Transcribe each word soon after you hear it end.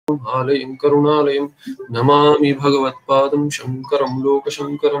आलयं करुणालयं नमामि भगवत्पादं शङ्करं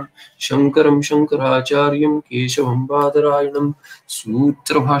लोकशङ्करं शङ्करं शङ्कराचार्यं केशवं बादरायणं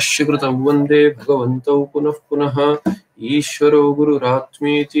सूत्रभाष्यकृतौ वन्दे भगवन्तौ पुनः पुनः ईश्वरो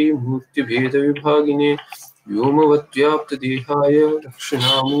गुरुरात्मेति मूर्तिभेदविभागिने व्योमवद्व्याप्तदेहाय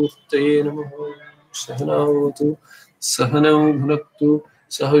दक्षिणामूर्तये नमः। सहनावतु सहनौ भुनक्तु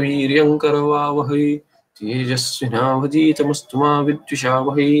सह वीर्यं करवावहै तेजस्विनावधीतमस्तु मा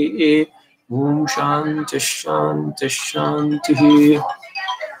विद्विषावहै। ॐ शान्तिः शान्तिः शान्तिः।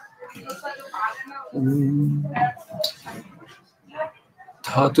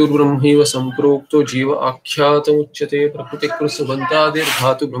 धातुर्ब्रह्मैव सम्प्रोक्तो जीव आख्यातमुच्यते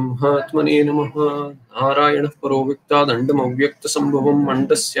प्रकृतिकृत्सुबन्तादिर्धातु ब्रह्मात्मने नमः। नारायणः परो व्यक्तादण्डमव्यक्तसम्भवं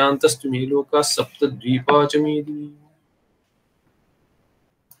मण्डस्यान्तस्तु मे लोकाः सप्तद्वीपा च मेदि।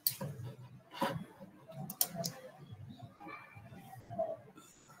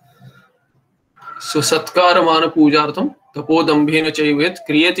 सत्कारमान पूजार्थं तपोदम्भेन चैव यत्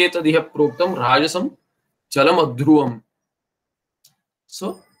क्रियते तदिह प्रोक्तं राजसं चलमध्रुवम्. So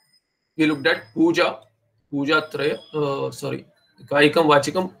we looked at puja traya, kaikam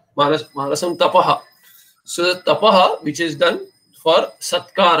vachikam manasam tapaha. So the tapaha which is done for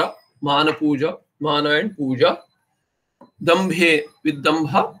satkara, mana and puja, dambhe with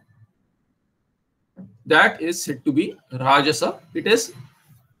dambha, that is said to be rajasa.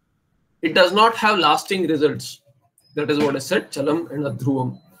 It does not have lasting results. That is what I said, chalam and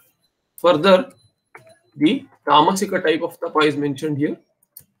adhruvam. Further, the tamasika type of tapa is mentioned here.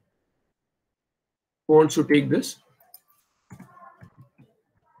 Who wants to take this?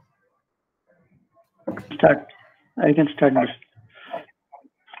 Start. I can start this.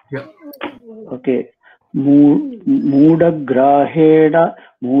 Yeah. Okay.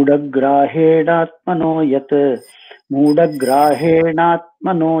 Moodagrahedatmano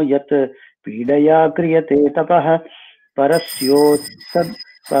yat pidaya kriyate tapah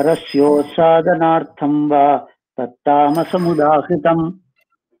parasyosadhanartham va tattamasamudahritam.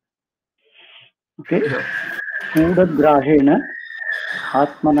 Okay. Moodagrahena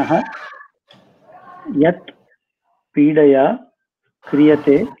atmanah yat pidaya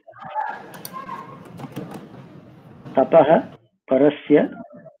kriyate tapah parasya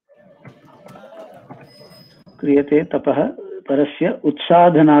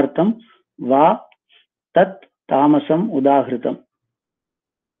utsadhanartham va tat tamasam udahritam.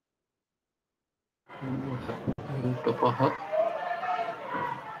 Tapaha.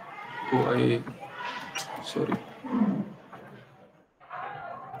 Sorry.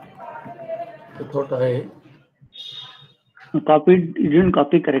 I thought I copied. You didn't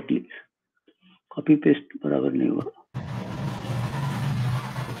copy correctly. Copy paste barabar nahi hua.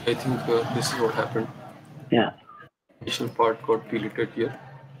 I think this is what happened. Yeah. Initial part got deleted here.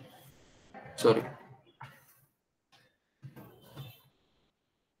 Sorry.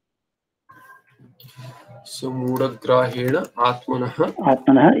 So moodagrahena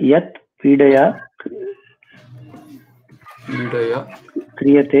atmanah yat pidaya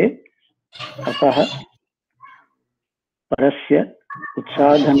kriyate tapah parasya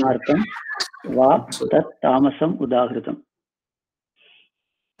utsadhanartham va tat tamasam udahritam.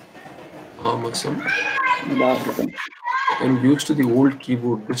 I'm used to the old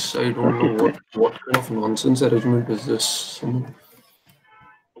keyboard. This I don't know what kind of nonsense arrangement is this.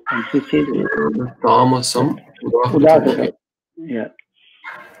 Tamasam udahritam. Yeah.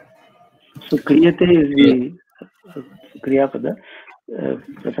 So kriyate is the kriya pada.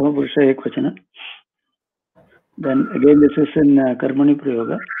 Prathama purusha ekvachana. Then again this is in karmani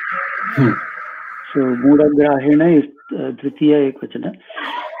prayoga. So moodagrahena is tritiya ekvachana.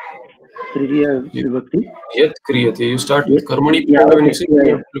 Tritiya vibhakti. Yat kriyate. You start with karmani. Yeah, okay.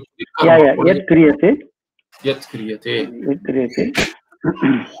 Yeah. Yat kriyate.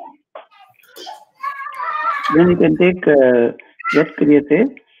 Then you can take yat kriyate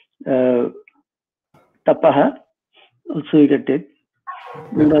tapaha. Also you can take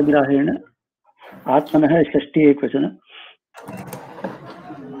moodagrahena atmanah shashti ekvachana.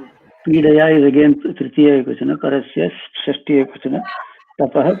 Pidaya is again tritiya ekvachana. Parasya shashti ekvachana.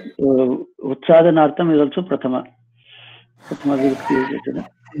 Tapah utsadhanartham is also prathama vibhakti ekvachana.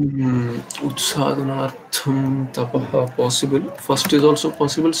 Utsadhanartham tapah possible. First is also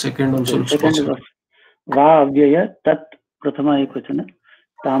possible. Second also is possible. Va avyaya tat prathama ekvachana.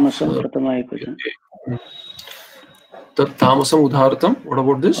 Tamasam prathama ekvachana. Tat tamasam udhartam. What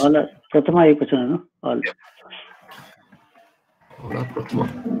about this? All are prathama ekvachana, no? All are prathama.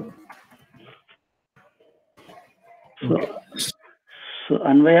 So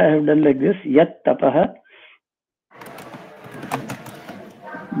Anvaya I have done like this. Yat tapah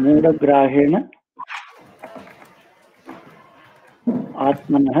मूढग्राहेण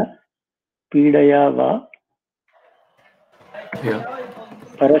आत्मनः पीडया वा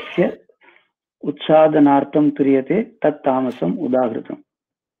परस्य उत्सादनार्थं क्रियते तत् तामसम् उदाहृतम्.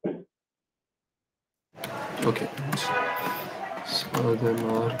 Okay.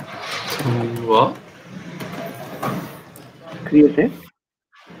 साधनार्थं वा क्रियते.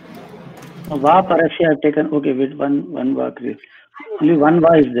 Va parasya have taken. Okay, with one va kriyate. Only one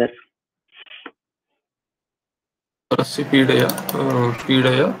va is there. परस्य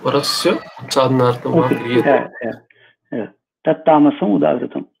पीडया परस्य उत्सादनार्थं वा क्रियते. Yeah. तत् तामसम्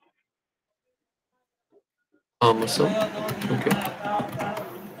उदाहृतम्. तामसम्. Okay.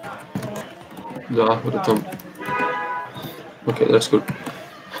 उदाहृतम्. Okay, that's good.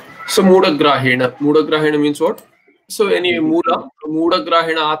 So Mudagrahena means what? So anyway,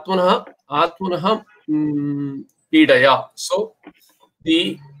 Mudagrahena Atmanah Pidaya. So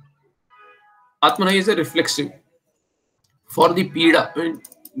the Atmanah is a reflexive for the Pida,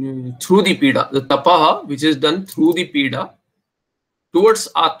 through the Pida, the Tapaha which is done through the Pida towards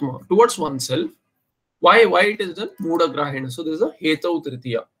Atma, towards oneself. Why it is done? Mudagrahena. So there is a Hetau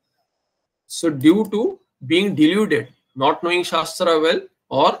Tritiya. So due to being deluded, not knowing Shastra well,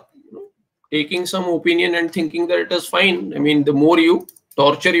 or taking some opinion and thinking that it is fine. I mean, the more you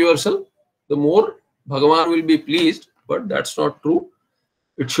torture yourself, the more Bhagavan will be pleased. But that's not true.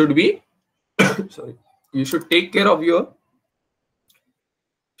 It should be, sorry, you should take care of your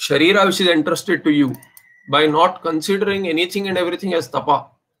Sharira which is entrusted to you by not considering anything and everything as Tapa.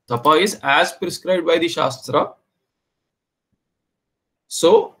 Tapa is as prescribed by the Shastra.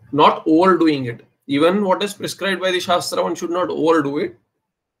 So, not overdoing it. Even what is prescribed by the Shastra, one should not overdo it.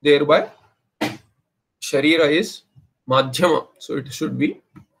 Thereby, Sharira is Madhyama. So, it should be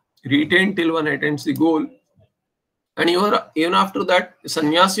retained till one attains the goal. And even after that,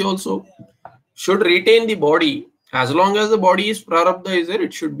 Sannyasi also should retain the body. As long as the body is Prarabdha is there,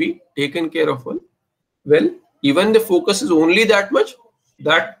 it should be taken care of well. Even the focus is only that much,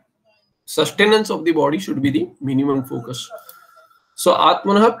 that sustenance of the body should be the minimum focus. So,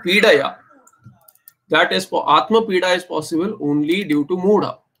 Atmanah Pidaya, that is for Atma Pida is possible only due to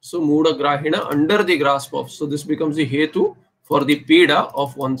Muda. So, Muda Grahina under the grasp of. So, this becomes the Hetu for the Pida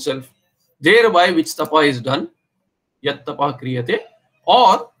of oneself. Thereby, which Tapa is done, Yat Tapa Kriyate,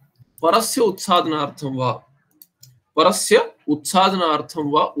 or Parasya Utsadanartham va. Parasya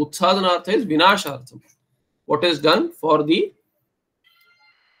Utsadanartham va. Utsadanartha is Vinashartham. What is done for the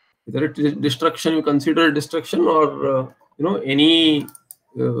whether it is destruction, you consider destruction, or any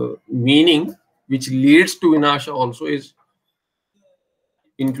meaning which leads to vinasha also is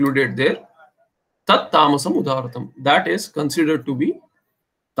included there. Tat tamasam udartam. That is considered to be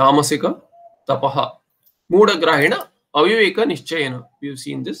tamasika tapaha. Mudagrahena aviveka nischayana. We have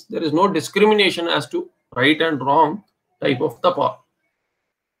seen this. There is no discrimination as to right and wrong type of tapa.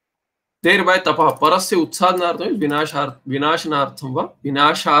 Thereby tapa parasya utsadnartham is vinashartham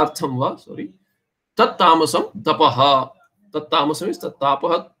va, sorry. Tat tamasam tapaha. Tat tamasam is tat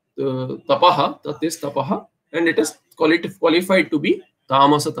tapaha, tapaha, tat is tapaha, and it is qualified to be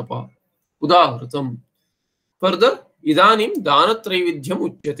tamasa tapaha. Udahratam. Further, idanim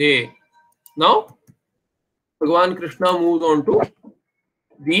danatraividyam uchyate. Now, Bhagavan Krishna moves on to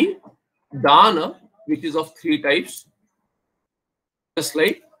the dana, which is of three types. Just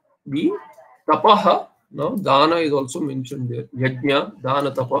like the tapaha, now dana is also mentioned there. Yajna,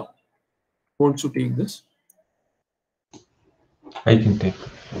 dana, tapa. Wants to take this? I can take.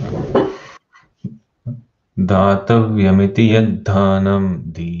 दातव्यमिति यद्दानं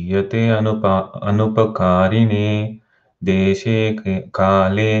दीयते अनुपकारिणे देशे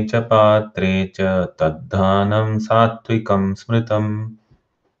काले च पात्रे च तद्दानं सात्विकं स्मृतम्.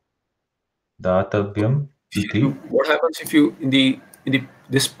 दातव्यम इति. What happens if you in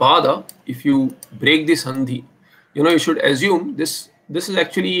this pada, if you break the sandhi, you should assume this is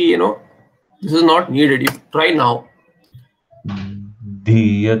actually this is not needed. You try now.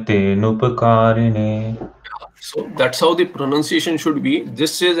 Diyate nupakarine. So that's how the pronunciation should be.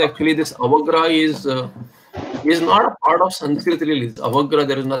 This is actually, this avagra is not a part of Sanskrit release. Avagra,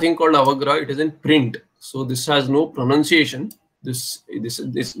 there is nothing called avagra. It is in print. So this has no pronunciation. This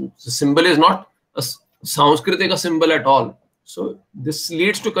symbol is not a Sanskritika symbol at all. So this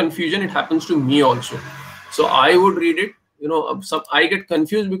leads to confusion. It happens to me also. So I would read it. I get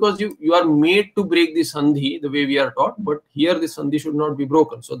confused because you are made to break the sandhi the way we are taught, but here the sandhi should not be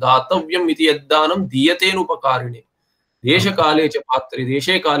broken. So datavyam iti yaddanam diyatenu upakarine desha kale cha patre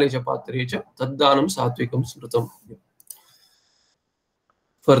deshe kale cha patre cha taddanam satvikam smritam.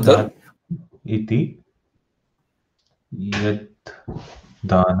 Further, iti yad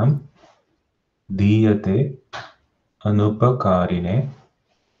दानं दीयते अनुपकारिणे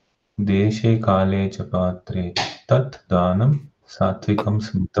देशे काले च पात्रे तत् दानं सात्विकं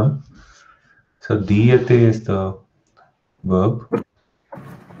स्मृतं. So diyate is the verb.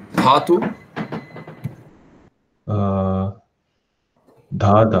 Dhatu. Dha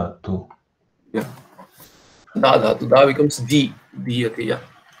dhatu. Yeah. Da dhatu. Da becomes di. Diyate. Yeah.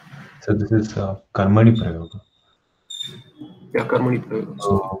 So this is karmani prayoga. Yeah, karmani prayoga.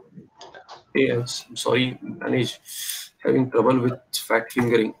 So, yes, I'm sorry, Manish, having trouble with fat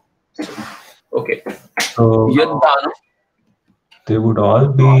fingering. Okay. So Yaddanam. they would all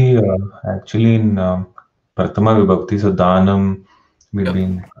be actually in Prathama Vibhakti. So Danam will be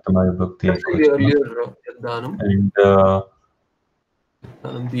in Prathama Vibhakti. Earlier, Yaddanam. And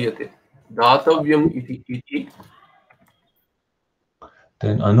Danam diyate. Datavyam iti.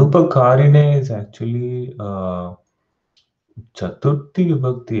 then Anupakarine is actually Chaturthi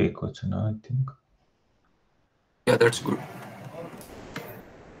Vibhakti Ekvachana, I think. Yeah, that's good.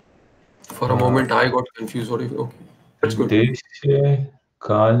 For a moment, I got confused. What if? Okay, that's good. Deshe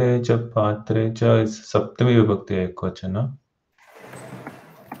Kale cha Patre cha is Saptami Vibhakti Ekvachana.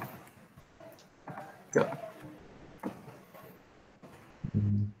 Yeah.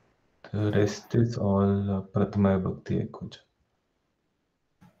 The rest is all Prathama Vibhakti Ekvachana.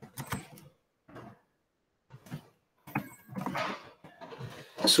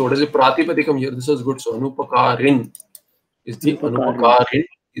 So what is the Pratipadikam here? This is good. So Anupakarin is the Anupakarin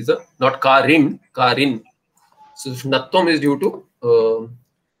is the not Karin, Karin. So Nattam is due to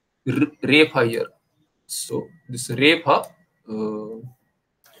Repha here. So this Repha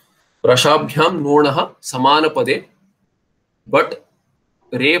Prashabhyam Nonaha Samana Pade, but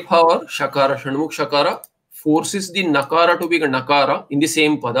Repha or Shakara, Shanmukh Shakara forces the Nakara to be a Nakara in the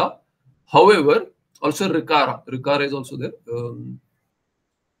same Pada. However, also Rikara. Rikara is also there.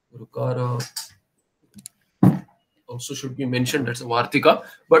 Rukara also should be mentioned, that's a Vartika,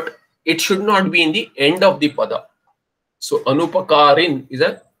 but it should not be in the end of the Pada. So Anupakarin is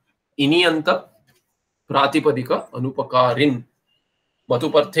a Iniyanta Pratipadika, Anupakarin.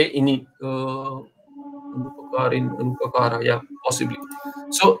 Matuparthe Ini Anupakarin, Anupakara, yeah, possibly.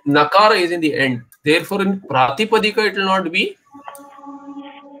 So Nakara is in the end. Therefore, in Pratipadika, it will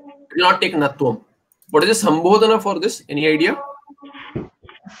not take Natvam. What is the Sambodhana for this? Any idea?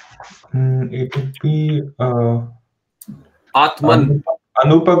 It would be Atman.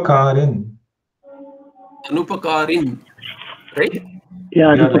 Anupakarin. Anupakarin, right?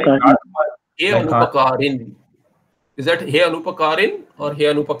 Yeah, Anupakarin. He Anupakarin. Is that He Anupakarin or He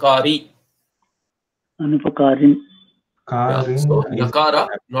Anupakari? Anupakarin. Yeah, so Nakara,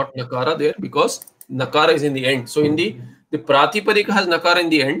 not Nakara there, because Nakara is in the end. So in the Pratipadika has Nakara in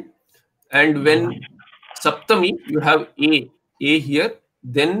the end, and when Saptami you have A here,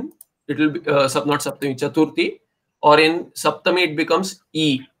 then it will be not Saptami, Chaturthi, or in Saptami it becomes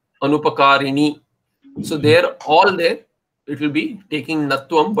E, Anupakarini. So there, all there, it will be taking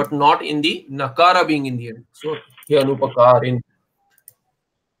Natvam, but not in the Nakara being in the end. So here Anupakarin.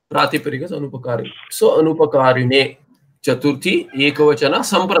 Pratipadika is Anupakarin. So Anupakarine, Chaturthi, Ekavachana,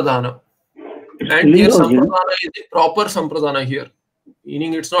 Sampradana. And here Sampradana is the proper Sampradana here.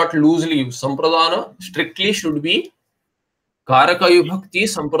 Meaning it's not loosely used. Sampradana strictly should be Karaka Vibhakti.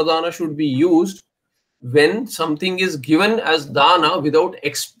 Sampradana should be used when something is given as dana without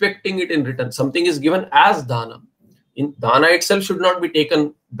expecting it in return. Something is given as dana. In dana itself should not be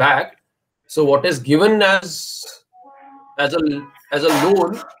taken back. So what is given as a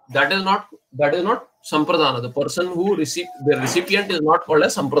loan, that is not sampradana. The person who the recipient is not called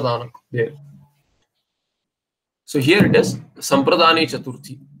as sampradana there. So here it is sampradane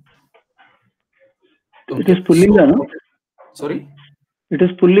chaturthi. Okay. It is Pullinga, no? Sorry? It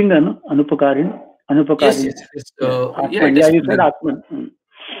is Pullinga, no? Anupakarin. Anupakarin. Yes. Yeah, you said Atman.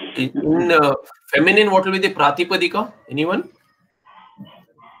 In feminine, what will be the Pratipadika? Anyone?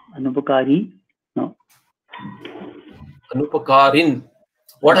 Anupakari? No. Anupakarin.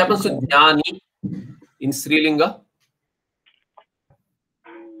 What happens to Jnani in Srilinga?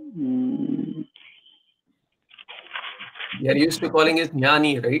 We are used to calling it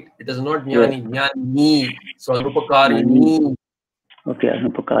Jnani, right? It is not Jnani. Jnani. So Anupakarini. Okay,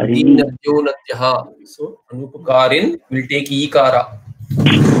 Anupakarini. So Anupakarin will take Ikara.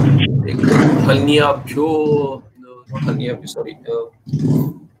 Halniyabhyo, not Halniyabhyo, sorry.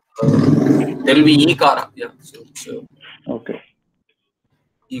 There will be Ikara. Yeah. So okay.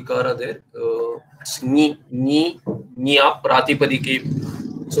 Ikara there. Niya Pratipadike.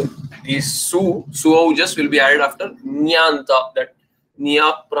 So these Suaujas will be added after Nyanta, that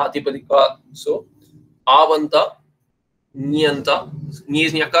Niya Pratipadika. So Avanta, Nyanta, Ni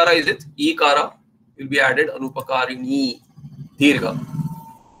is nyakara, is it? Ikara will be added. Anupakarini. Dirgha.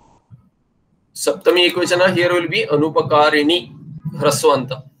 Saptami ekvachana here will be Anupakarini.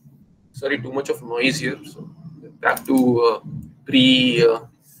 Hraswanta. Sorry, too much of noise here. So back to pre-lockdown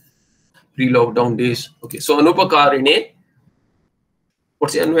days. Okay, so Anupakarine.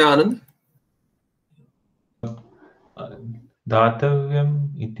 What's the Anvay Anand? Datavyam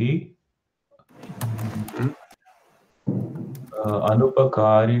iti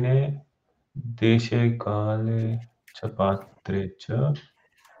anupakarine deshe kale cha patre cha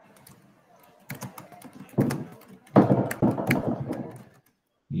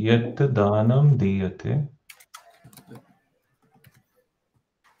yat danam diyate.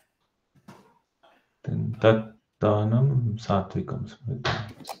 Then tat danam satvikam.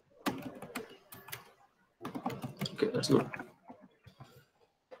 Okay, that's good.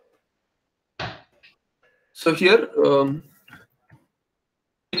 So here,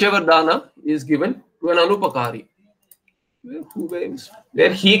 whichever dana is given to an anupakari,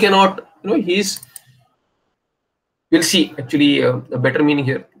 where he cannot, we'll see actually a better meaning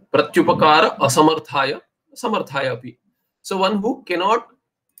here. Pratyupakara asamarthaya, samarthaya api. So one who cannot,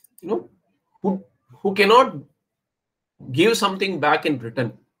 who cannot give something back in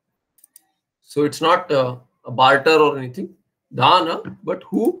return. So it's not a barter or anything, dana, but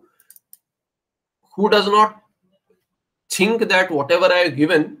who does not think that whatever I have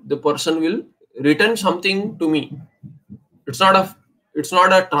given, the person will return something to me. It's not a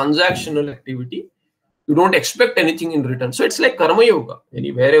transactional activity. You don't expect anything in return. So it's like karma yoga.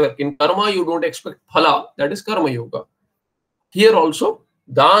 Wherever in karma you don't expect phala, that is karma yoga. Here also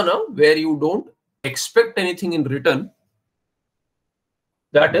dana, where you don't expect anything in return,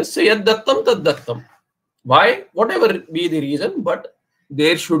 that is yad dattam tad dattam. Why? Whatever be the reason, but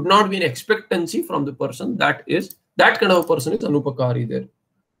there should not be an expectancy from the person. That kind of a person is anupakari there.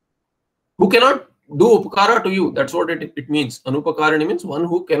 Who cannot do upakara to you. That's what it means. Anupakarani means one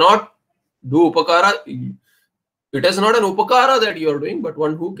who cannot do upakara. It is not an upakara that you are doing, but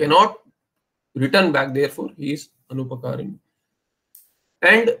one who cannot return back. Therefore, he is anupakarini.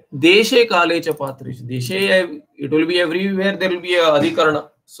 And deshe kale cha patrish. Deshe, it will be everywhere. There will be a adhikarana.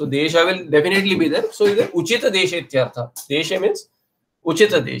 So desha will definitely be there. So either uchita deshe ityartha. Deshe means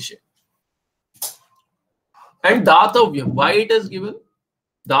uchita deshe. And datavyam. Why it is given?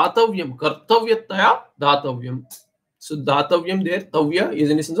 Datavyam. Kartavyataya datavyam. So datavyam there, tavya is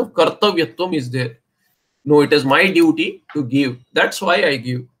in the sense of kartavyatvam is there. No, it is my duty to give. That's why I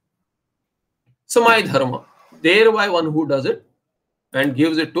give. So my dharma. Thereby one who does it and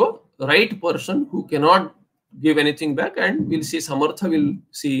gives it to a right person who cannot give anything back, and we'll see Samartha, we'll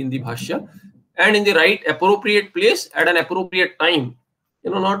see in the Bhashya, and in the right appropriate place at an appropriate time.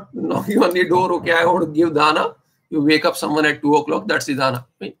 Not knocking on the door, okay, I want to give dana. You wake up someone at 2 o'clock, that's the dana.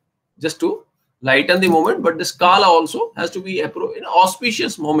 Right? Just to lighten the moment, but the skala also has to be in an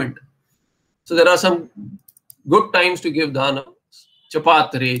auspicious moment. So there are some good times to give dana.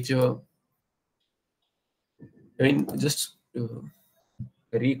 Chapatre, just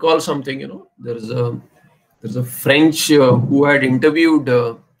recall something, there's a French who had interviewed,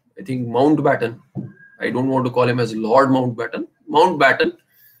 I think, Mountbatten. I don't want to call him as Lord Mountbatten. Mountbatten,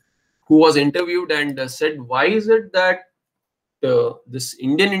 who was interviewed and said, why is it that this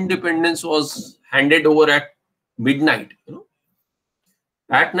Indian independence was handed over at midnight?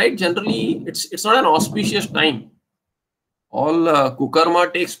 At night, generally, it's not an auspicious time. All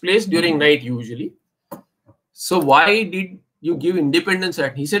kukarma takes place during night usually. So why did you give independence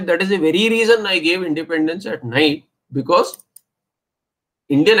at? He said that is the very reason I gave independence at night, because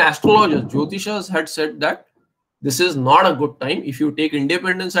Indian astrologers, Jyotishas, had said that this is not a good time. If you take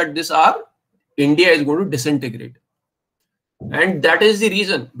independence at this hour, India is going to disintegrate. And that is the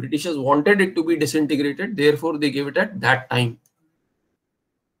reason Britishers wanted it to be disintegrated. Therefore, they gave it at that time.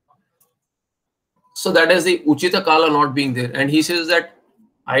 So that is the Uchita Kala not being there. And he says that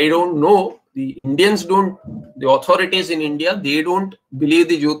I don't know. The Indians don't, the authorities in India, they don't believe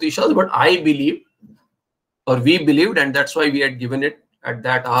the Jyotishas, but I believe, or we believed, and that's why we had given it at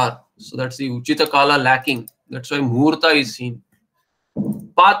that hour. So that's the Uchita Kala lacking. That's why Muhurta is seen.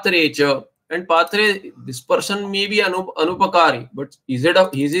 Patrecha, and Patre, this person may be Anupakari, but is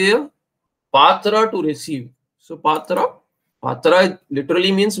he a Patra to receive? So Patra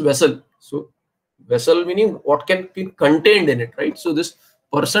literally means vessel. So vessel meaning what can be contained in it, right? So this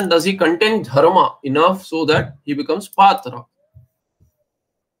person, does he contain dharma enough so that he becomes patra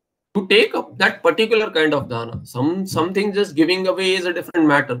to take up that particular kind of dana? Something just giving away is a different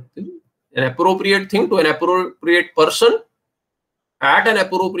matter. An appropriate thing to an appropriate person at an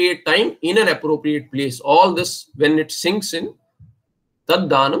appropriate time in an appropriate place. All this, when it sinks in, tad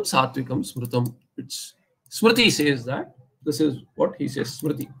danam satvikam smritam. It's Smriti says that. This is what he says.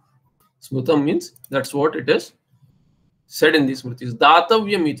 Smriti. Smritam means that's what it is said in the Smritis.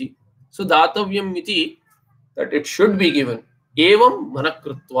 Datavyam iti. So datavyam iti, that it should be given. Evam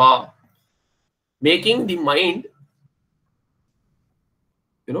manakritva. Making the mind,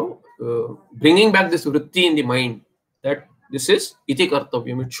 bringing back this vritti in the mind, that this is iti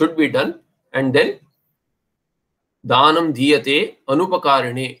kartavyam, it should be done. And then danam diyate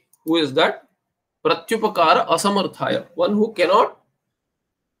anupakarine. Who is that? Pratyupakara asamarthaya. One who cannot,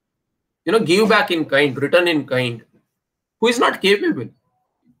 give back in kind, return in kind. Who is not capable.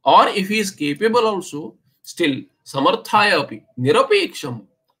 Or if he is capable also, still samarthaya api nirapeksham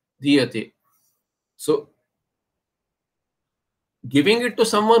diyate. So giving it to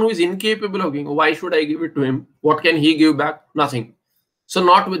someone who is incapable of giving, why should I give it to him? What can he give back? Nothing. So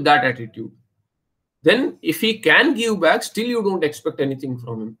not with that attitude. Then if he can give back, still you don't expect anything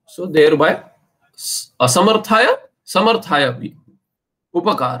from him. So thereby asamarthaya samarthaya api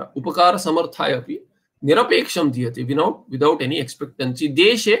upakara samarthaya api nirapeksham diyate, without any expectancy.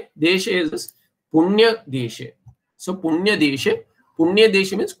 Deshe is punya deshe. So punya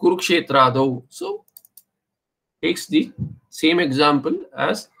deshe means kurukshetradau. So takes the same example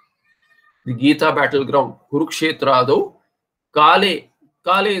as the Gita battleground. Kurukshetradau kale.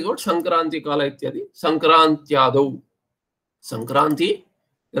 Kale is what? Sankranti kala ityadi. Sankrantyadau. Sankranti.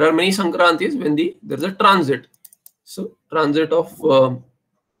 There are many Sankrantis when there is a transit. So transit of the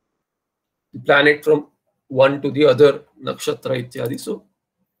planet from one to the other, nakshatra ityadi. So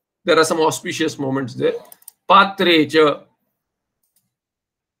there are some auspicious moments there. Patrecha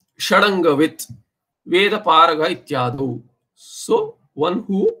Shadangavit Veda Paraga ityadu. So one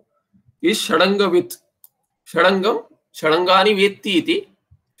who is Shadangavit. Shadangam, Shadangani Vetti iti.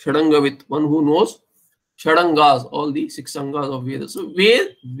 Shadangavit, one who knows Shadangas, all the 6 Sangas of Veda. So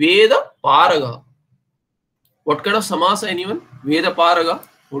Veda Paraga. What kind of samasa, anyone? Veda Paraga.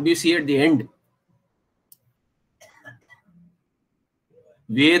 What do you see at the end?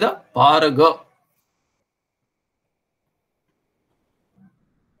 Veda Paraga.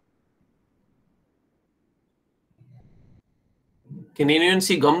 Can anyone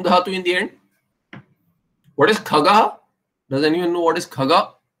see Gam Dhatu in the end? What is Khaga? Does anyone know what is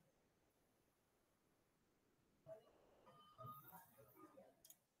Khaga?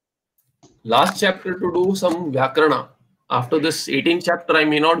 Last chapter to do some Vyakarana. After this 18th chapter, I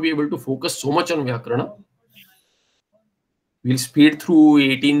may not be able to focus so much on Vyakarana. We'll speed through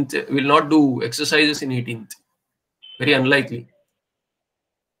 18th. We'll not do exercises in 18th. Very unlikely.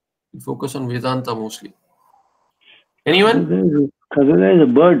 We'll focus on Vedanta mostly. Anyone? Khaga is a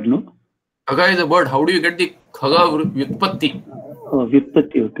bird, no? Khaga is a bird. How do you get the Khaga Vyutpatti? Oh,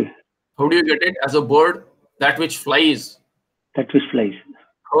 Vyutpatti, okay. How do you get it? As a bird, that which flies. That which flies.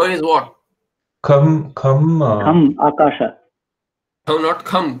 Khaga is what? Kham, Akasha. No, not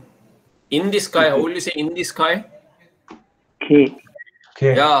kham. In the sky. How will you say in the sky? K.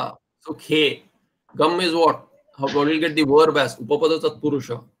 Yeah. So K. Gam is what? How will you get the verb as? Upapada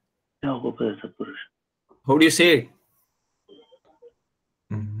Tatpurusha. Yeah, Upapada Tatpurusha. How do you say it?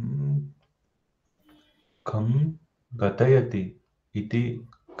 Kham gatayati iti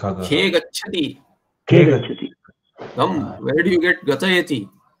Khaga. K gachati. K gachati. Where do you get gatayati?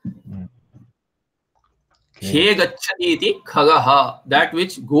 K gachati iti khagaha. That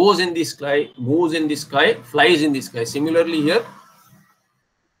which goes in the sky, moves in the sky, flies in the sky. Similarly here,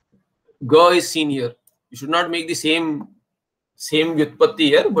 ga is seen here. You should not make the same vyutpatti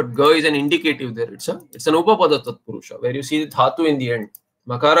here, but ga is an indicative there. It's an upapada tatpurusha, where you see the dhatu in the end.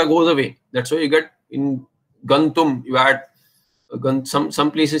 Makara goes away. That's why you get in gantum, you add some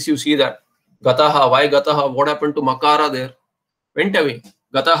places you see that. Gataha, why gataha? What happened to makara there? Went away.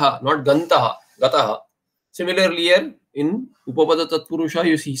 Gataha, not gantaha, gataha. Similarly here, in upapada tatpurusha,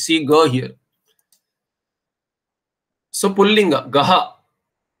 you see ga here. So pullinga, gaha.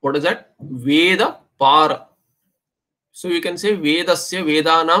 What is that? Veda para. So you can say vedasya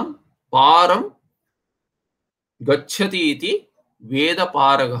vedanam param gacchati iti veda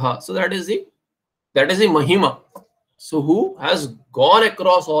paragaha. So that is the mahima. So who has gone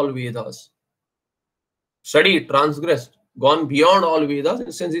across all Vedas, studied, transgressed, gone beyond all Vedas, in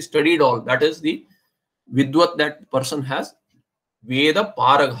the sense he studied all. That is the vidvat that person has. Veda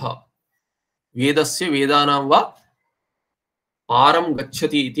paragaha. Vedasya vedanam va param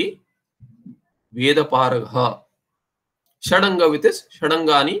gacchati iti veda paragaha. Shadangavit is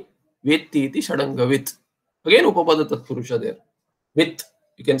Shadangani vetti iti Shadangavit. Again upapada tatpurusha there. With,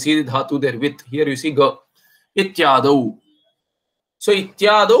 you can see the dhatu there. With, here you see ga. Ityadau. So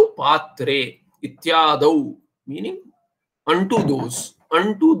ityadau patre. Ityadau meaning unto those.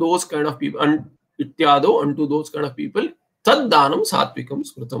 unto those kind of people, ityado, unto those kind of people, tad danam satvikam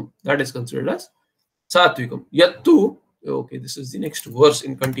smritam. That is considered as satvikam. Yattu, okay, this is the next verse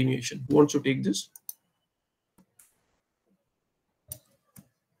in continuation. Who wants to take this?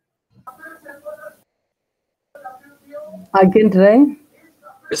 I can try.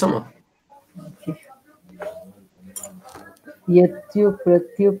 Yes, Amma. यत्यु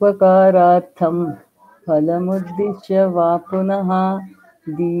प्रत्युपकारार्थं फलमुद्दिश्य वा पुनः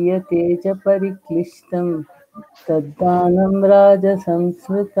दीयते च परिक्लिष्टं तद्दानं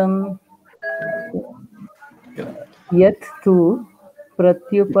राजसंस्मृतम् यत् तु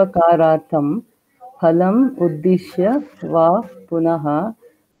प्रत्युपकारार्थं फलम् उद्दिश्य वा पुनः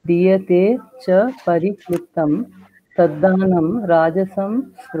दीयते च परिक्लिष्टं तद्दानं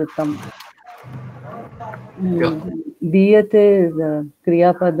राजसंस्मृतम्. Diyate is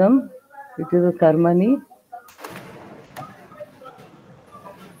Kriya Padam. It is a Karmani.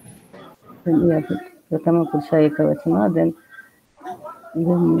 Pratama Purusha Ekavachana. Then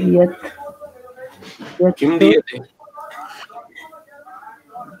Yat Kim diyate?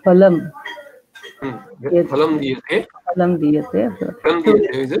 Phalam. Phalam diyate. Phalam Diyate. Phalam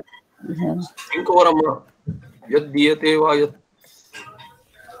diyate, is it? Yeah. Think over, Amma. Yat diyate va yat.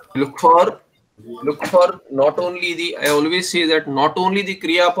 Look for not only the, I always say that not only the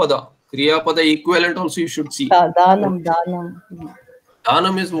Kriya Pada equivalent also you should see. Danam.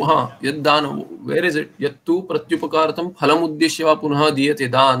 Danam is yad danam. Where is it? Yattu pratyupakartam phalam uddishya punah diyate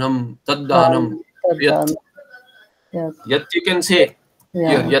danam. Tad danam. Yat. Yat you can say.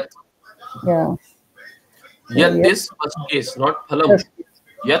 Here, yat. Yeah. Yat is first case, not phalam.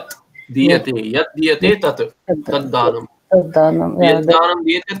 Yat diyate. Yat diyate tat. Tad danam. Yat danam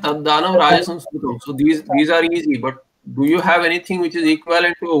diyate tad danam raja sanskritam. So these are easy, but do you have anything which is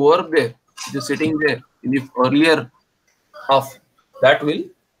equivalent to a verb there? Just sitting there in the earlier half. That will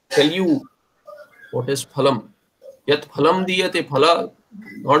tell you what is phalam. Yat phalam diyate, phala,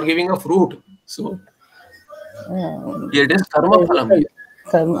 not giving a fruit. So it is karma phalam.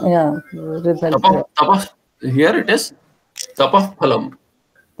 Result. Tapah, here it is tapah phalam.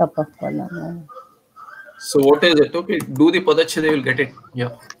 Tapah phalam. So what is it? Okay, do the padachya, they will get it.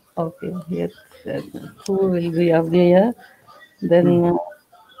 Yeah. Okay, yes. Who will be avyaya? Then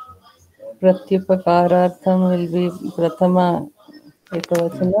pratyupakarartham will be pratama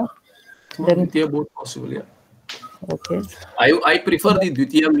ekavachana. Then Dvitiya both possible, yeah. okay. I prefer the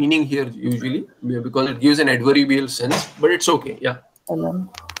Dvitiya meaning here usually because it gives an adverbial sense, but it's okay, yeah.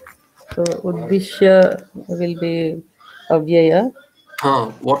 So uddishya will be avyaya.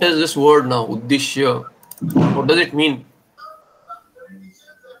 What is this word now? Uddishya. What does it mean?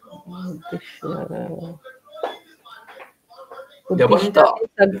 Uddishya. Lyabanta.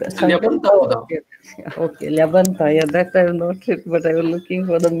 Lyabanta. Okay, Lyabanta. Yeah, that I have noted, but I was looking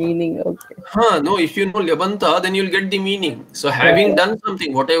for the meaning. Okay. No, if you know Lyabanta, then you'll get the meaning. So having done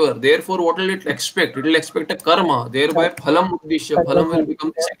something, whatever, therefore what will it expect? It will expect a karma. Thereby phalam uddishya. Phalam will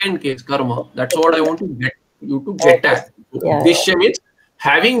become the second case, karma. That's what I want to get you to get at. Uddishya means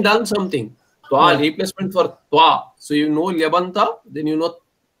having done something. Twa, replacement for twa. So you know Lyabanta, then you know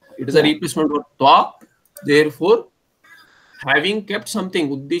it is a replacement for twa. Therefore, having kept something,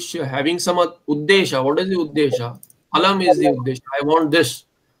 uddishya, having some uddesha. What is the uddesha? Phalam is the uddesha. I want this.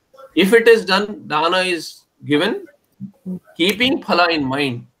 If it is done, dana is given, keeping phala in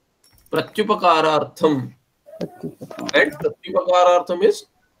mind. Pratyupakarartham. And pratyupakarartham is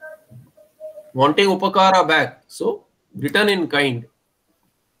wanting upakara back. So, return in kind.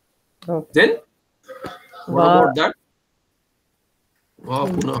 Okay. Then, what about that? Va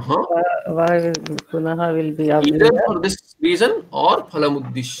punaha will be either avyaya. for this reason or phalam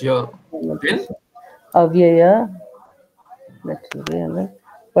uddishya. Then, Avyaya. That will be another.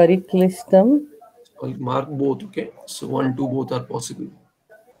 Pariklishtam. I'll mark both, okay? So 1, 2, both are possible.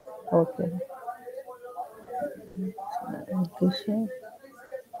 Okay.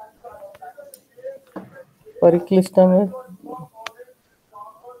 Pariklishtam is,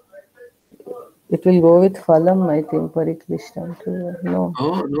 it will go with phalam, I think. Pariklishtam too. No.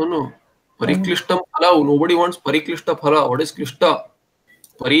 No. Pariklishtam phala. Nobody wants pariklishta phala. What is klishta?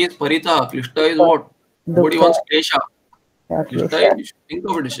 Pari is parita. Klishta is what? Nobody wants klesha. Klishta, you should think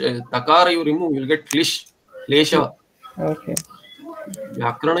of it. Takara you remove, you'll get klish. Klesha. Okay.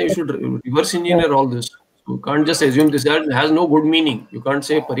 Vyakarana, you should reverse engineer all this. You can't just assume this. That has no good meaning. You can't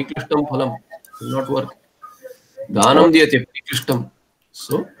say pariklishtam phalam. It will not work. Danam diyate pariklishtam.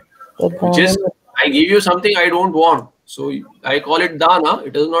 So, which is, I give you something I don't want. So, I call it dana.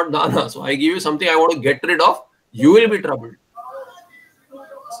 It is not dana. So, I give you something I want to get rid of. You will be troubled.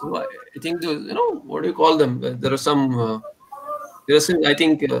 So, I think, what do you call them? There are some I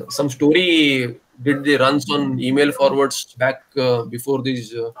think some story did the runs on email forwards back before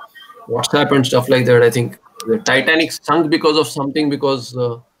these WhatsApp and stuff like that. I think the Titanic sunk because of something, because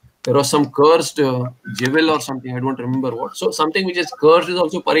there was some cursed jewel or something. I don't remember what. So something which is cursed is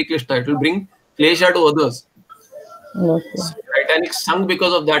also pariklishta. It will bring klesha to others. Okay. So Titanic sunk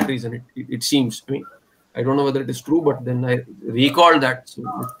because of that reason. It seems. I mean, I don't know whether it is true, but then I recall that. So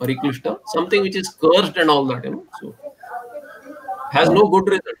pariklishta, something which is cursed and all that. So has no good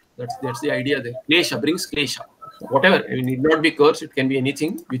result. That's the idea there. Klesha brings klesha. Whatever. I mean, it need not be curse. It can be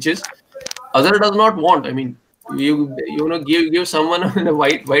anything which is other does not want. I mean, you know, give someone a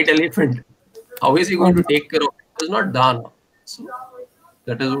white elephant. How is he going to take care of it? It is not dana. So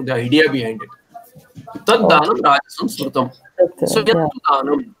that is the idea behind it. Tad danam rajasam smrutam. So yat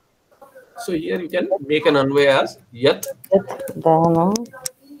danam. So here you can make an anvaya as yat Danam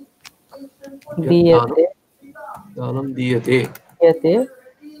diyate. Danam diyate. Diyate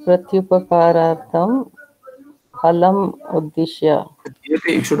pratyupakarartham phalam uddishya.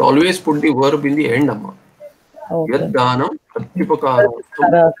 You should always put the verb in the end, Amma. Okay. Yat danam pratyupakarartham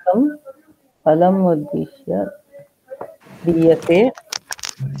Pratyupakarartham phalam uddishya diyate.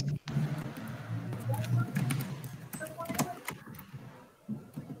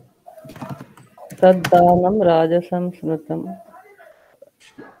 Taddanam rajasam smrutam.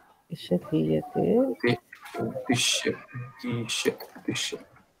 Ishatiyate. Tishya.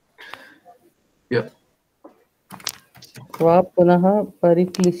 Yeah. Kva punaha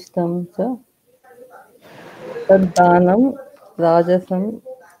pariklishtam cha taddanam rajasam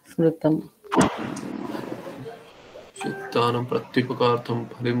smrutam. Danam pratyupakarartham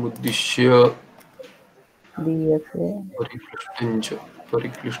phalam Diyate. Pariklishtancha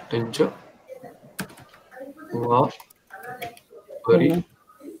va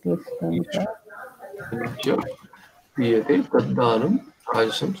Pariklishtam cha diyate taddanam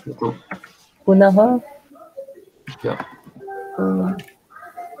rajasam smrutam. punaha. Yeah.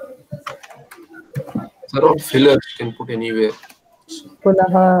 There are fillers you can put anywhere.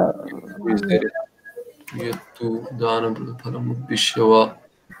 Punaha. Is there yattu danam phalam uddishya va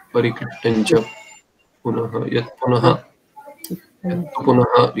pariklishtancha punaha yat punaha. Yattu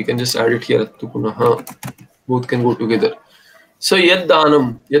punaha. We can just add it here. Yattu punaha. Both can go together. So yat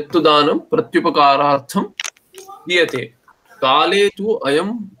danam pratyupakarartham diyate. Kale tu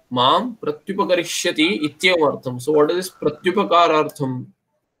ayam mam pratyupakarishyati ityamartham. So what is this pratyupakarartham?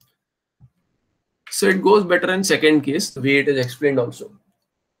 So it goes better in second case, the way it is explained also.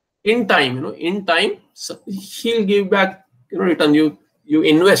 In time, in time, he'll give back, return. You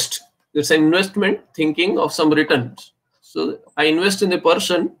invest. There's an investment thinking of some returns. So I invest in the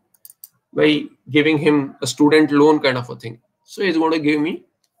person by giving him a student loan kind of a thing. So he's going to give me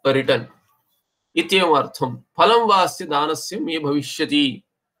a return. Ityamartham. Phalam vasya danasya me bhavishyati.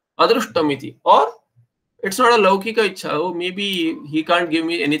 Adrushtamiti. Or it's not a laukika ichha. Oh, maybe he can't give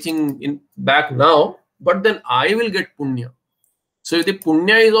me anything back now, but then I will get punya. So if the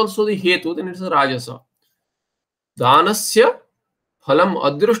punya is also the hetu, then it's a rajasa. Danasya phalam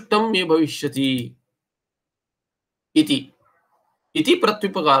adrushtam me bhavishyati. Iti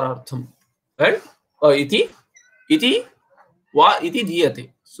pratyupakarartham. Right? Iti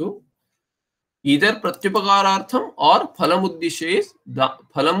diyate. So either pratyupakarartham or phalam uddishya is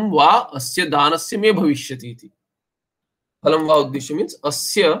phalam va asya danasya me bhavishyati iti. Phalam va uddishya means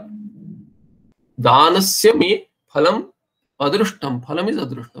asya danasya me phalam adrushtam. Phalam is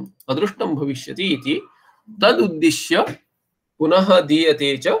adrushtam. Adrushtam bhavishyati iti tad uddishya punaha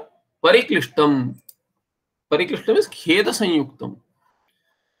diyate cha pariklishtam. Pariklishtam is kheda sanyuktam,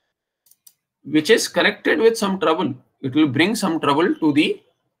 which is connected with some trouble. It will bring some trouble to the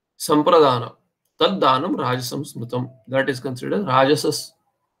sampradana. Tad danam rajasam smrutam. That is considered rajasas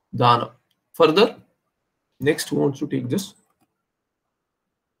dana. Further, next who wants to take this?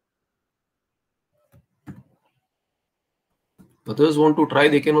 Others want to try,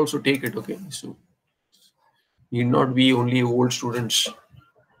 they can also take it, okay? So, need not be only old students.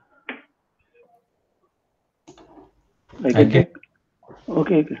 I can take.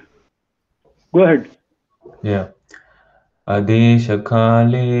 Okay. Go ahead. Yeah.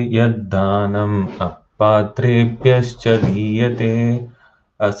 Adeshakale yaddanam apatrebhyascha diyate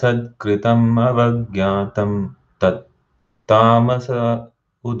asadkritam avagyatam tat tamasa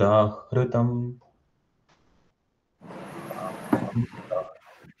udahritam.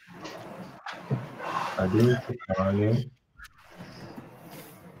 Adeshakale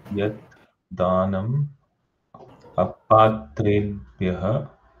yaddanam apatrebhyah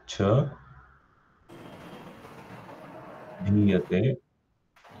cha diyate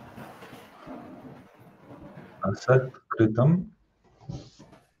asat kritam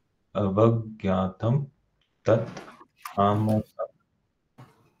avagyatam tat tamasam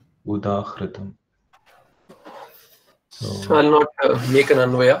udahritam. So I'll not make an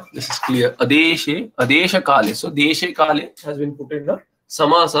anvaya. This is clear. Adeshe, adesha kale. So deshe kale has been put in the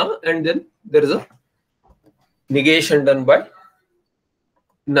samasa, and then there is a negation done by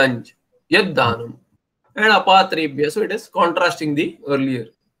nanj. Yad danam. And apatrebhya. So it is contrasting the earlier.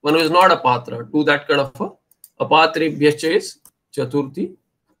 One who is not a patra. To that kind of a apatrebhya is chaturthi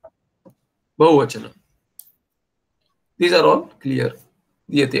bahuvachana. These are all clear.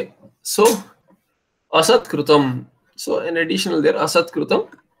 Diyate. So asat krutam. So an additional there, asat krutam.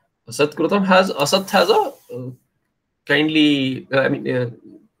 Asat krutam has, asat has a kindly,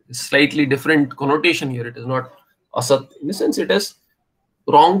 slightly different connotation here. It is not asat. In the sense, it is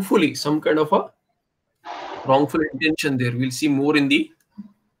wrongfully, some kind of a wrongful intention there. We'll see more in the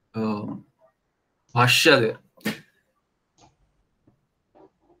bhashya there.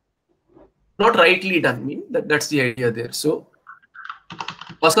 Not rightly done, mean that's the idea there. So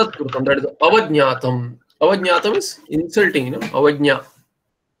asat krutam, that is avajñātam. Avajñātam is insulting, avajñā.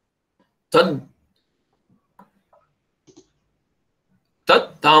 Tad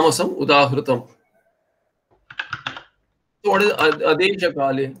tamasam udahritam. So what is adesha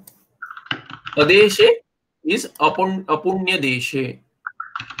kale? Adeshe is apunya deshe.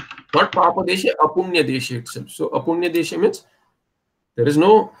 Not papa deshe, apunya deshe itself. So apunya deshe means there is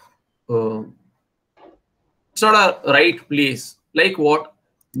no, it's not a right place. Like what?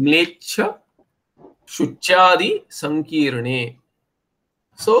 Mlecha Shuchadi Sankirane.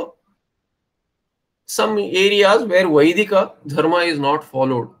 So, some areas where Vaidika dharma is not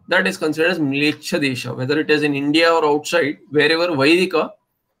followed, that is considered as Mlecha Desha. Whether it is in India or outside, wherever Vaidika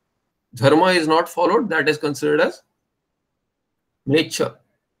dharma is not followed, that is considered as Mlecha.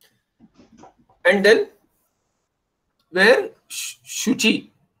 And then, where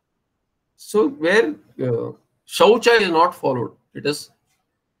Shuchi, so where Shaucha is not followed, it is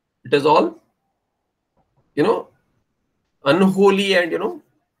all, unholy and,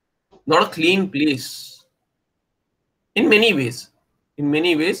 not a clean place. In many ways,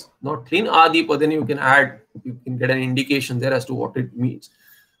 not clean. Adipa, then you can add, you can get an indication there as to what it means.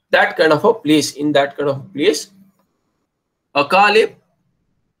 That kind of a place, in that kind of a place. Akale,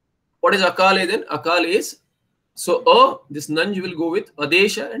 what is Akale then? Akale is, so this nanj will go with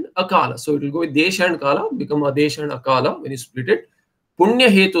Adesha and Akala. So it will go with Desha and Kala, become Adesha and Akala when you split it. Punya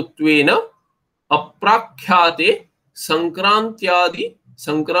hetutvena aprakhyate sankrantyadi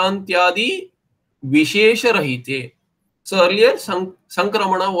vishesha rahite. So earlier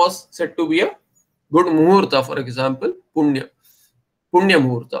sankramana was said to be a good muhurta, for example, punya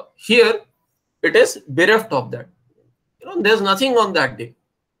muhurta. Here it is bereft of that. There's nothing on that day.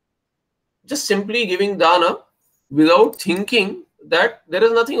 Just simply giving dana without thinking that there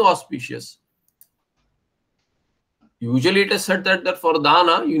is nothing auspicious. Usually it is said that for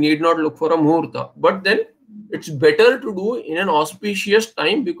dana, you need not look for a muhurta. But then it's better to do in an auspicious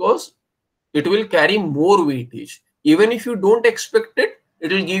time because it will carry more weightage. Even if you don't expect it,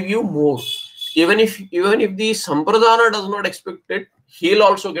 it will give you more. Even if the sampradana does not expect it, he'll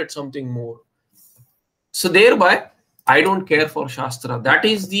also get something more. So thereby, I don't care for Shastra. That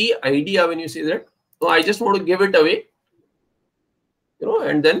is the idea when you say that, so I just want to give it away,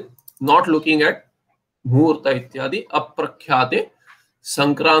 and then not looking at Muhurta ityadi, aprakhyate,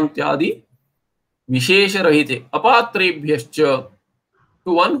 sankrantyadi, vishesha rahite, apatrebhyascha,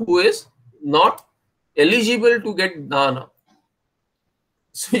 to one who is not eligible to get dana.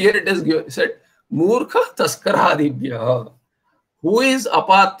 So here it is said, Murkha taskarādibhya. Who is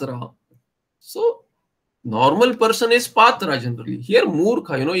apatra? So normal person is patra generally. Here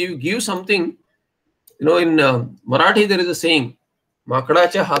Murkha, you give something, in Marathi there is a saying,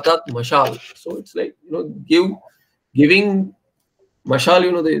 Makadacha hatat mashal. So it's like, giving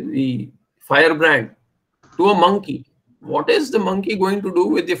mashal, the firebrand to a monkey. What is the monkey going to do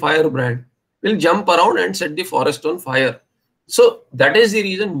with the firebrand? Will jump around and set the forest on fire. So that is the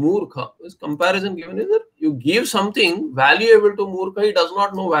reason Murkha. This comparison given is that you give something valuable to Murkha, he does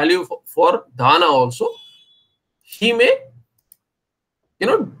not know value for dana also. He may,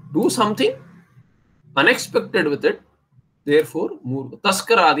 do something unexpected with it. Therefore, Murkha.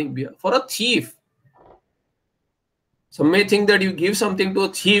 Taskarādibhya. For a thief. Some may think that you give something to a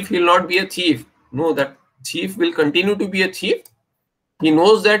thief, he will not be a thief. No, that thief will continue to be a thief. He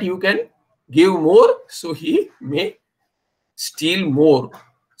knows that you can give more, so he may steal more.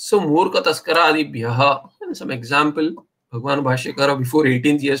 So, Murkha taskarādibhya. And some example, Bhagwan Bhashyakara before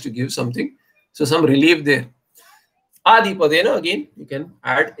 18th years to give something. So, some relief there. Adipadena, again, you can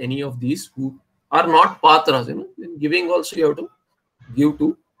add any of these who are not patras. In giving also you have to give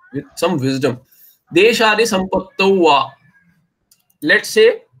to with some wisdom. Deshadi sampattau va. Let's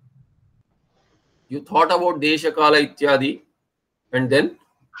say you thought about desha kala ityadi, and then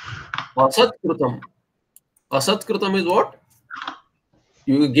asatkrutam. Asatkrutam is what?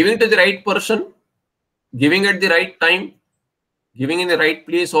 You giving to the right person, giving at the right time, giving in the right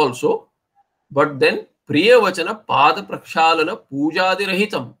place also, but then priya vachana pada prakshalana pujadi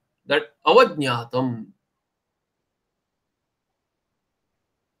rahitam, that avajnatam.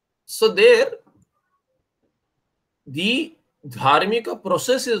 So there the dharmika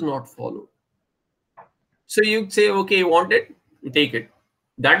process is not followed. So you say, okay, you want it, you take it.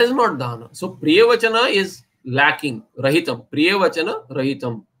 That is not dana. So priya vachana is lacking, rahitam. Priya vachana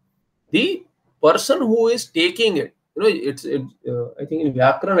rahitam. The person who is taking it, you know, I think in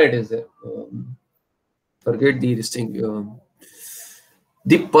Vyakarana it is there. Forget this thing.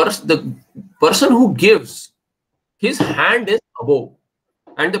 The person who gives, his hand is above,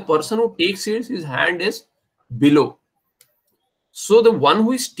 and the person who takes it, his hand is below. So the one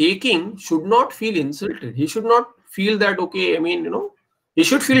who is taking should not feel insulted. He should not feel that, okay, I mean, you know, he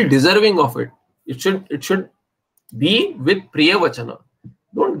should feel deserving of it. It should be with priya vachana.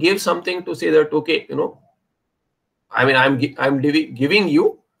 Don't give something to say that, okay, you know, I mean, I'm giving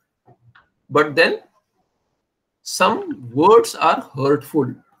you, but then some words are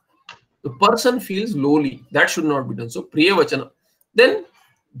hurtful. The person feels lowly. That should not be done. So priya vachana. Then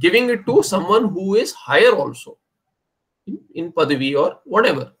giving it to someone who is higher also, in padavi or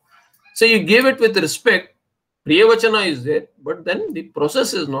whatever. So you give it with respect. Priya vachana is there, but then the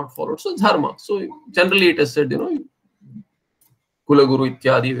process is not followed. So dharma. So generally it is said, you know, Kula Guru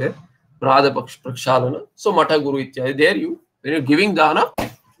ityadi where Radha Prakshalana. So Mata Guru ityadi. There when you're giving dana,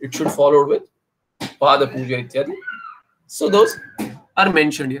 it should follow with Pada Puja ityadi. So those are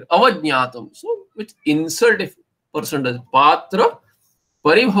mentioned here. Avajnatam. So which insult if person does. Patra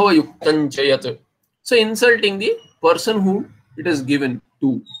Paribhava Yuktan Chayat. So insulting the person who it is given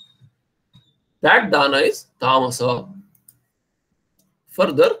to. That dana is tamasa.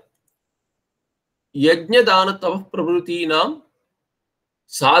 Further, yajna dana tava pravruti nam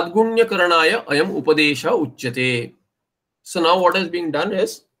sadgunyakaranaya ayam upadesha uchyate. So now what is being done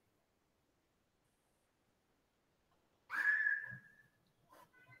is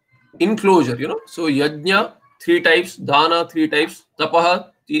enclosure, you know. So yajna 3 types, dana 3 types,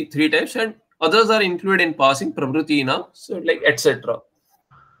 tapaha 3 types, and others are included in passing pravruti nam. So like etc.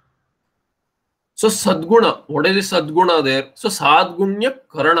 So sadguna, what is the sadguna there? So sadgunya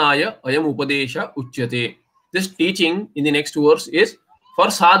karanaya ayam upadesha uchyate. This teaching in the next verse is for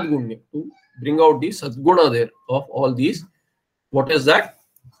sadgunya, to bring out the sadguna there of all these. What is that?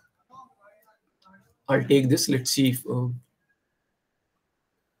 I'll take this. Let's see if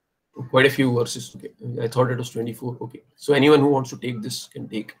quite a few verses. Okay, I thought it was 24. Okay, so anyone who wants to take this can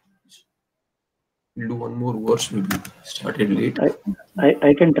take. We'll do one more verse. Maybe started late.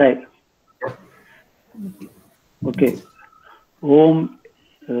 I can try. Okay. Om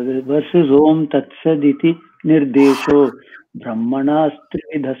verses Om Tatsaditi Nirdesho Brahmana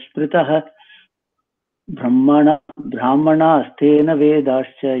Stridhaspritah Brahmana Stena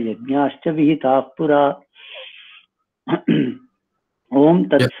Vedascha Yajnascha Vihitah Pura. Om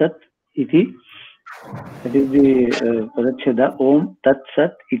Tatsat iti, that is the Padacheda. Om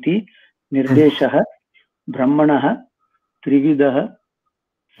Tatsat iti Nirdeshaha Brahmanaha Trividaha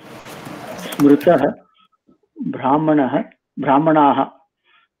Smritaha Brahmanaha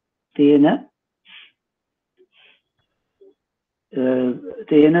Tena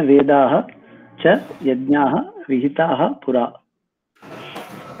Vedaha cha Yajnaha Vihitaha Pura.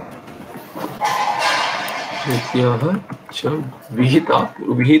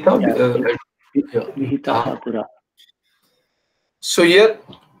 Vihitaha Pura. So here,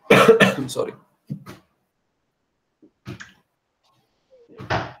 I'm sorry.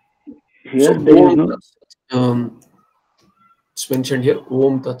 Here so there is no. It's mentioned here.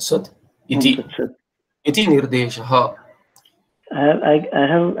 Om Tatsat iti. Iti nirdeshaha. I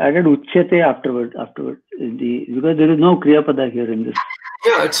have added uchyate afterward because there is no kriya pada here in this.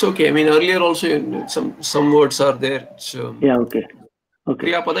 Yeah, it's okay. I mean, earlier also some words are there. Yeah, okay.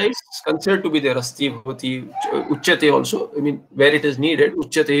 Kriya pada is considered to be there. Asti bhavati, uchyate also. I mean, where it is needed,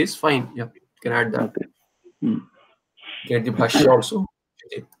 uchyate is fine. Yeah, you can add that. Okay. Get the bhashya also.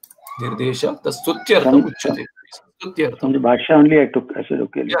 Nirdesha, the stutyartham uchyate. From the bhashya only I took. I said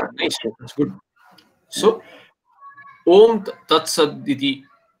okay. Yeah, nice. That's good. So, Om Tatsaditi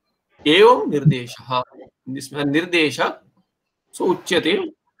Evam Nirdeshaha. In this man, Nirdesha. So,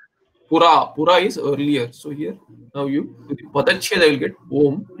 Uchyate Pura is earlier. So here now you Padacheda will get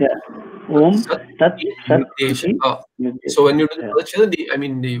Om. Yeah. Om Sat Tat iti Sat Nirdeshaka. iti So when you do the yeah. Padacheda, I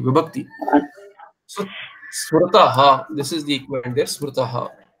mean the Vibhakti. So Smrtaha, this is the equivalent there. Smrtaha,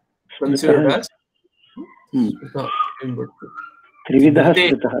 considered as Smrtaha. Trividaha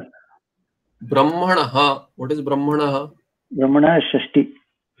Dhrute Smritaha. Brahmanaha. What is Brahmanaha? Brahmana Shashti.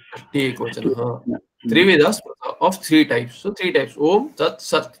 Shashti ekvachanaha. Yeah. Trivida Smrta of three types. So three types. Om, Tat,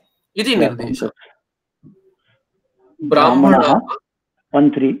 Sat. Iti Yeah, Nirdesha. Tat. Brahmana.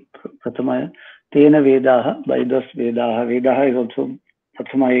 1-3 Pratama. Tena Vedaha, by thus Vedaha. Vedaha is also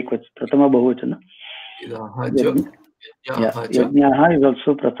Pratama Bahuvachana. Yeah. Yajnaha is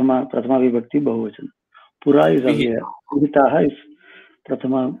also Pratama Vibhakti Bahuvachana. Pura is Avyaya. Vihitaha is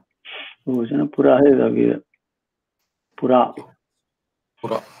Pratama Bahuvachana. Pura is Avyaya. Pura.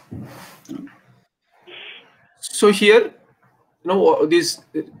 So here, this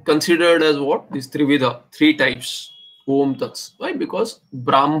considered as what? These Trivida, three types. Om Tats. Why? Because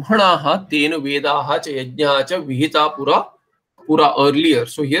Brahmanaha Tena Vedaha Cha Yajnaha Cha Vihita Pura earlier.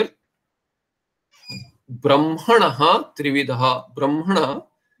 So here, Brahmanaha Trividaha. Brahmana,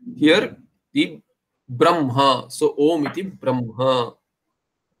 here the Brahma. So Om iti Brahma.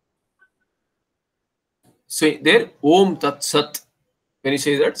 So there, Om Tat Sat. When you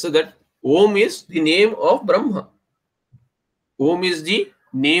say that, so that Om is the name of Brahma. Om is the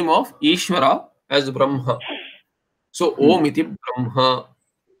name of Ishvara as Brahma. So Om iti Brahma.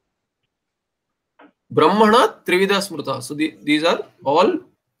 Brahmana Trivida Smrta. So these are all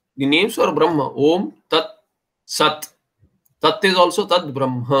the names for Brahma. Om Tat Sat. Tat is also Tad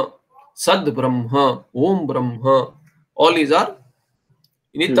Brahma. Sad Brahma. Om Brahma. All these are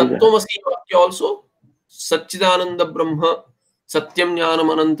in Tattvamasi Vakya also. Satchidananda Brahma. Satyam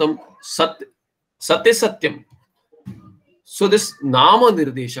Jnanam Anantam. Sat is Satyam. So this Nama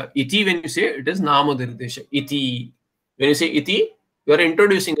Nirdesha, iti, when you say, it is Nama Nirdesha, iti. When you say iti, you are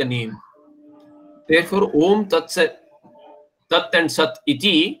introducing a name. Therefore, Om Tat Sat, Tat and Sat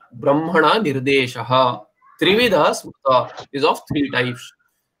iti, Brahmana Nirdeshaha. Trivida Smrta is of three types.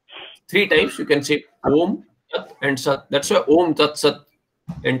 Three types you can say Om, Tat and Sat. That's why Om Tat Sat.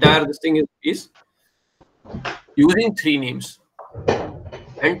 Entire this thing is using three names.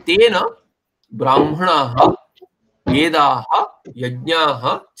 And Tena Brahmanaha Vedaha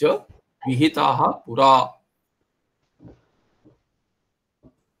Yajnaha Cha Vihitaha Pura.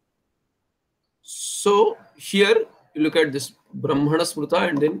 So here you look at this Brahmana Smrta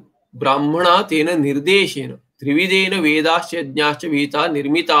and then Brahmana Tena Nirdeshena Trividena Vedasya Yajnasya Vihita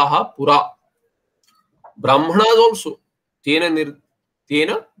Nirmitaha Pura. Brahmana also Tena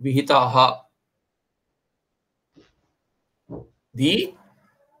Vihitaha. The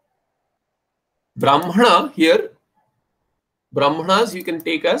Brahmana here, Brahmanas you can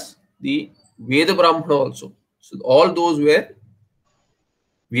take as the Veda Brahmana also. So all those where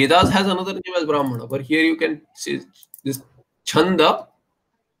Vedas has another name as Brahmana, but here you can see this Chanda,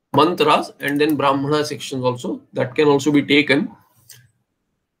 mantras, and then Brahmana sections also. That can also be taken.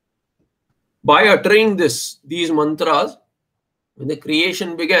 By uttering these mantras, when the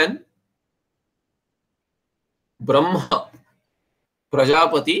creation began, Brahma,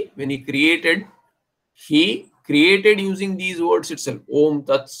 Prajapati, when he created using these words itself, Om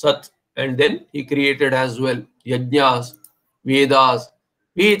Tat Sat, and then he created as well Yajnas, Vedas,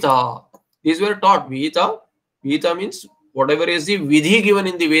 Vihita. These were taught. Vihita means whatever is the Vidhi given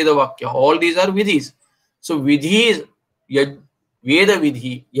in the Veda Vakya. All these are Vidhis. So Vidhi is Veda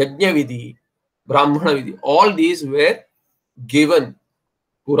Vidhi, Yajna Vidhi, Brahmana Vidhi. All these were given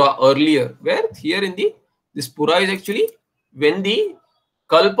Pura earlier. Where here in this Pura is actually when the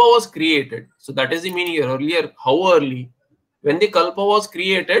Kalpa was created. So that is the meaning here. Earlier, how early? When the Kalpa was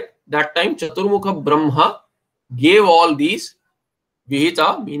created, that time Chaturmukha Brahma gave all these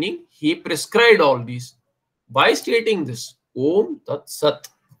Vihita, meaning he prescribed all these by stating this Om Tat Sat.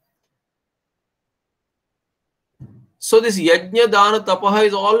 So this Yajna Dana Tapaha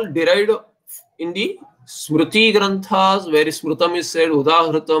is all derived in the Smriti Granthas, where Smrutam is said,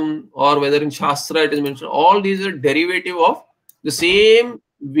 Udahritam, or whether in Shastra it is mentioned. All these are derivative of the same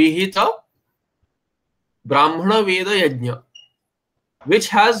Vihita Brahmana Veda Yajna, which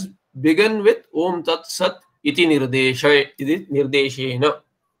has begun with Om Tat Sat iti Nirdeshena.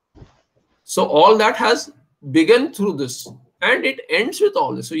 So all that has begun through this, and it ends with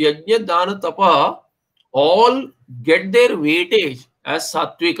all this. So Yajna Dana Tapa all get their weightage as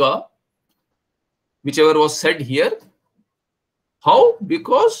Sattvika, whichever was said here. How?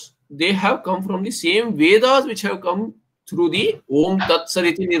 Because they have come from the same Vedas which have come through the Om Tat Sat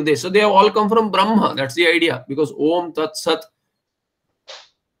iti Nirdesh. So they have all come from Brahma. That's the idea. Because Om Tat Sat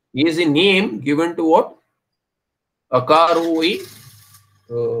is a name given to what? Akaroi.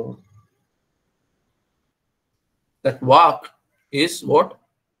 That Vak is what?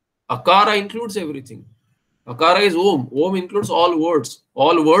 Akara includes everything. Akara is Om. Om includes all words.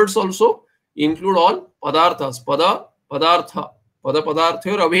 All words also include all padarthas. Pada, padartha. Pada, padartha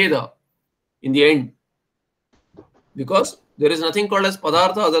or abheda in the end. Because there is nothing called as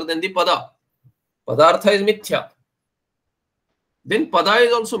padartha other than the pada. Padartha is mithya. Then pada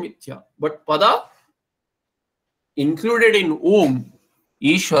is also mithya. But pada included in Om,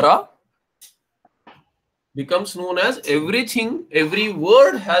 Ishvara, becomes known as everything, every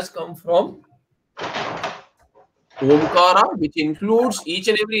word has come from Omkara, which includes each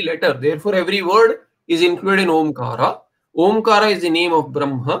and every letter. Therefore, every word is included in Omkara. Omkara is the name of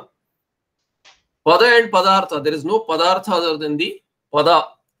Brahma. Pada and Padartha, there is no Padartha other than the Pada,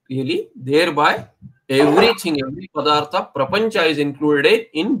 really. Thereby, everything, every Padartha, Prapancha is included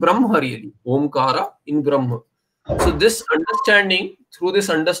in Brahma, really. Omkara in Brahma. So, this understanding, through this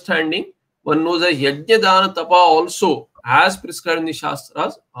understanding, one knows that Yajna Dana Tapa also, as prescribed in the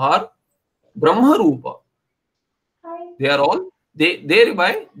Shastras, are Brahma Rupa. They are all,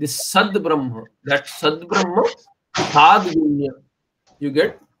 thereby this Sad Brahma, that Sad Brahma, Sad Gunya. You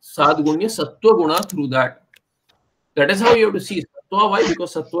get Sad Gunya, Sattva Guna through that. That is how you have to see Sattva. Why?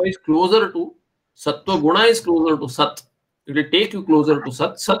 Because Sattva is closer to, Sattva Guna is closer to Sat. It will take you closer to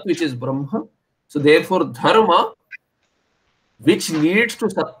Sat, Sat which is Brahma. So therefore Dharma, which leads to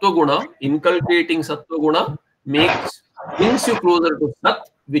Sattva Guna, inculcating Sattva Guna, brings you closer to Sat,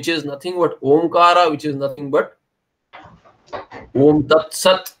 which is nothing but Omkara, which is nothing but Om Tat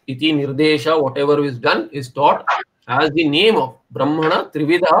Sat iti Nirdesha. Whatever is done is taught as the name of Brahmana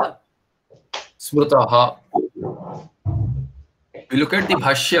Trividha Smrutaha. We look at the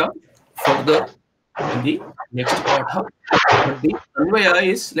Bhashya further in the next part. But the Anvaya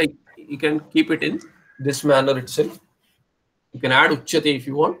is like, you can keep it in this manner itself. You can add Uchyate if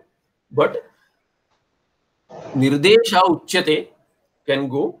you want, but Nirdesha Uchyate can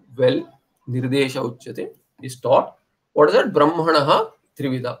go well. Nirdesha Uchyate is taught. What is that? Brahmanaha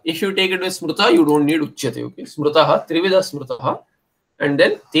Trivida. If you take it with Smrta, you don't need Uchyate. Okay, Smrtaha, Trivida Smrtaha, and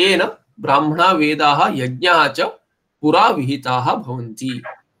then Tena Brahmana Vedaha Yajnaha Pura Vihitaha Bhavanti.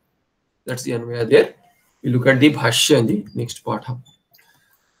 That's the Anvaya there. We look at the Bhashya in the next part.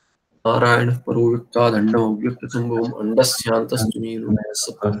 Narayana Parovukta Dandam Avyakta Sambhavam Andasyantastumiru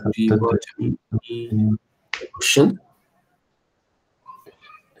Saptajiva Jami. Question?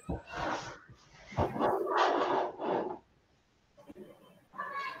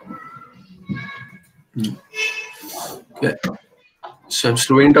 Okay. So I'm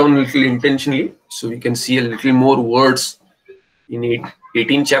slowing down a little intentionally so we can see a little more words in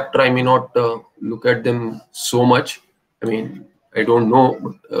 18th chapter. I may not look at them so much. I mean, I don't know,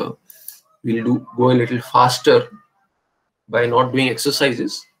 but we'll go a little faster by not doing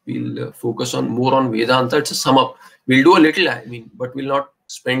exercises. We'll focus on more on Vedanta. It's a sum up. We'll do a little, I mean, but we'll not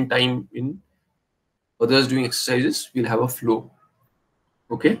spend time in others doing exercises. We'll have a flow.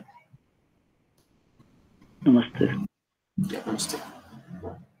 Okay? Namaste. Yeah, namaste.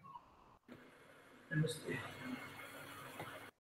 Namaste.